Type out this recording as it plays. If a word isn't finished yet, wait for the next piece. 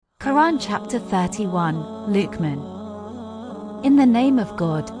Quran chapter 31, Luqman. In the name of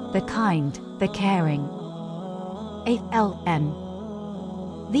God, the kind, the caring. ALM.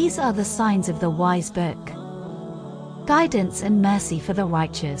 These are the signs of the wise book. Guidance and mercy for the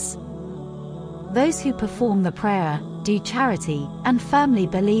righteous. Those who perform the prayer, do charity, and firmly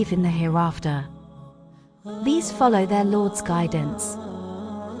believe in the hereafter. These follow their Lord's guidance.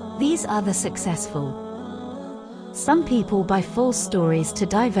 These are the successful. Some people buy false stories to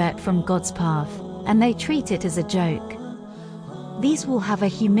divert from God's path, and they treat it as a joke. These will have a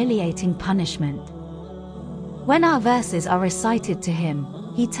humiliating punishment. When our verses are recited to him,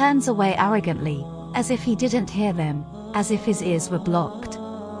 he turns away arrogantly, as if he didn't hear them, as if his ears were blocked.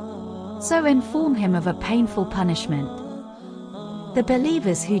 So inform him of a painful punishment. The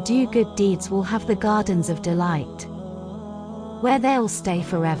believers who do good deeds will have the gardens of delight, where they'll stay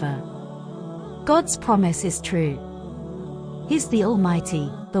forever. God's promise is true. He's the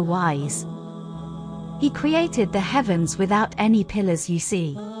Almighty, the wise. He created the heavens without any pillars you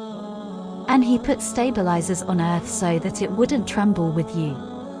see. And he put stabilizers on earth so that it wouldn't tremble with you.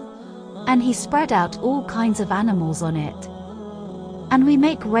 And he spread out all kinds of animals on it. And we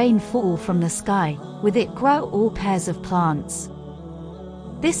make rain fall from the sky, with it grow all pairs of plants.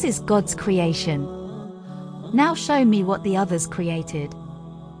 This is God's creation. Now show me what the others created.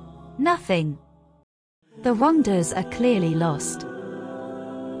 Nothing. The wrongdoers are clearly lost.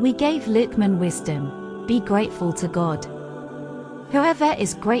 We gave Luqman wisdom. Be grateful to God. Whoever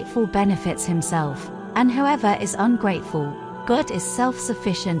is grateful benefits himself, and whoever is ungrateful, God is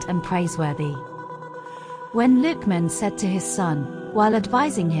self-sufficient and praiseworthy. When Luqman said to his son, while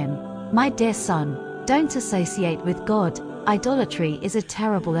advising him, "My dear son, don't associate with God, idolatry is a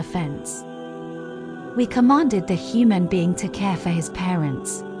terrible offense," we commanded the human being to care for his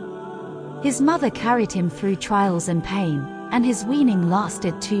parents. His mother carried him through trials and pain, and his weaning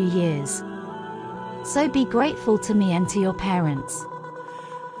lasted 2 years. So be grateful to me and to your parents.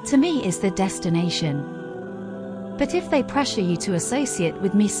 To me is the destination. But if they pressure you to associate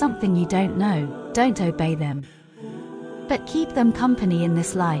with me something you don't know, don't obey them. But keep them company in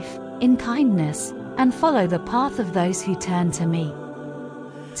this life, in kindness, and follow the path of those who turn to me.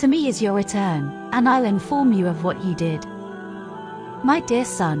 To me is your return, and I'll inform you of what you did. My dear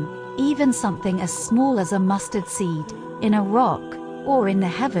son, even something as small as a mustard seed, in a rock, or in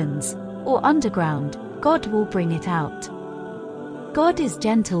the heavens, or underground, God will bring it out. God is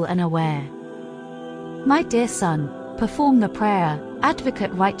gentle and aware. My dear son, perform the prayer,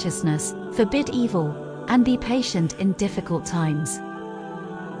 advocate righteousness, forbid evil, and be patient in difficult times.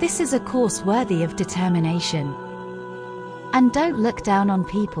 This is a course worthy of determination. And don't look down on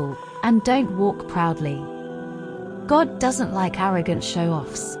people, and don't walk proudly. God doesn't like arrogant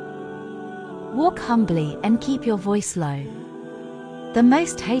show-offs. Walk humbly and keep your voice low. The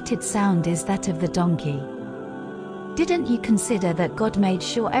most hated sound is that of the donkey. Didn't you consider that God made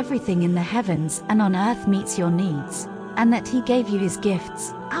sure everything in the heavens and on earth meets your needs, and that he gave you his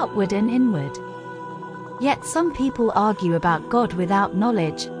gifts, outward and inward? Yet some people argue about God without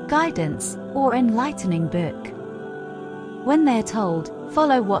knowledge, guidance, or enlightening book. When they're told,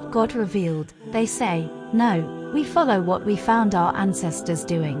 follow what God revealed, they say, no, we follow what we found our ancestors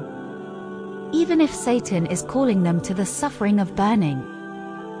doing. Even if Satan is calling them to the suffering of burning.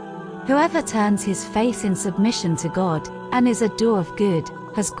 Whoever turns his face in submission to God, and is a doer of good,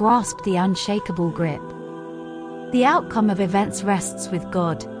 has grasped the unshakable grip. The outcome of events rests with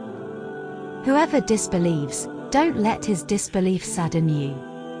God. Whoever disbelieves, don't let his disbelief sadden you.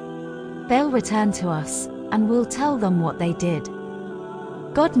 They'll return to us, and we'll tell them what they did.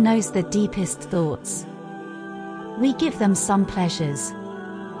 God knows the deepest thoughts. We give them some pleasures.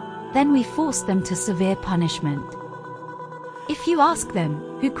 Then we force them to severe punishment. If you ask them,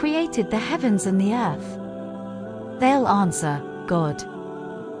 who created the heavens and the earth? They'll answer, God.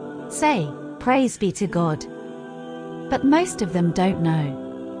 Say, praise be to God. But most of them don't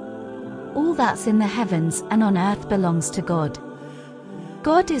know. All that's in the heavens and on earth belongs to God.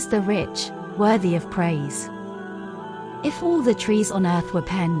 God is the rich, worthy of praise. If all the trees on earth were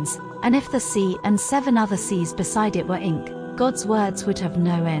pens, and if the sea and 7 other seas beside it were ink, God's words would have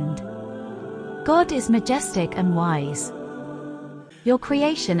no end. God is majestic and wise. Your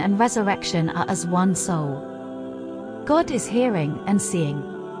creation and resurrection are as one soul. God is hearing and seeing.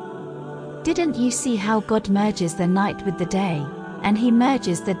 Didn't you see how God merges the night with the day, and he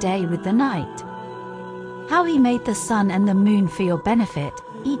merges the day with the night? How he made the sun and the moon for your benefit,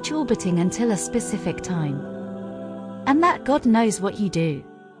 each orbiting until a specific time. And that God knows what you do.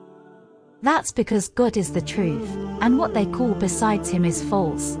 That's because God is the truth, and what they call besides him is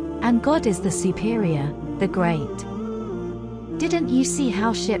false, and God is the superior, the great. Didn't you see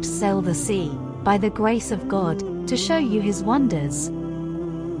how ships sail the sea, by the grace of God, to show you his wonders?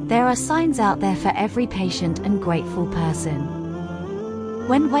 There are signs out there for every patient and grateful person.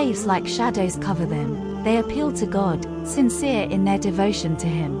 When waves like shadows cover them, they appeal to God, sincere in their devotion to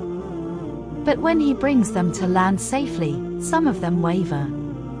him. But when he brings them to land safely, some of them waver.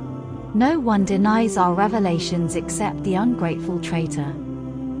 No one denies our revelations except the ungrateful traitor.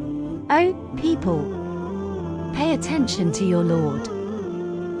 O people, pay attention to your Lord.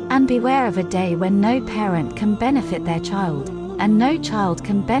 And beware of a day when no parent can benefit their child, and no child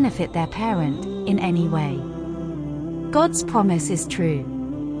can benefit their parent, in any way. God's promise is true.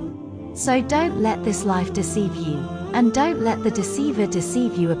 So don't let this life deceive you, and don't let the deceiver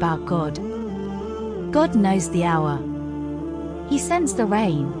deceive you about God. God knows the hour. He sends the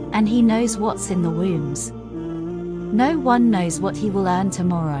rain, and he knows what's in the wombs. No one knows what he will earn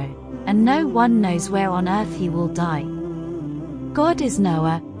tomorrow, and no one knows where on earth he will die. God is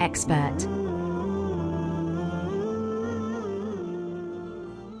knower, expert.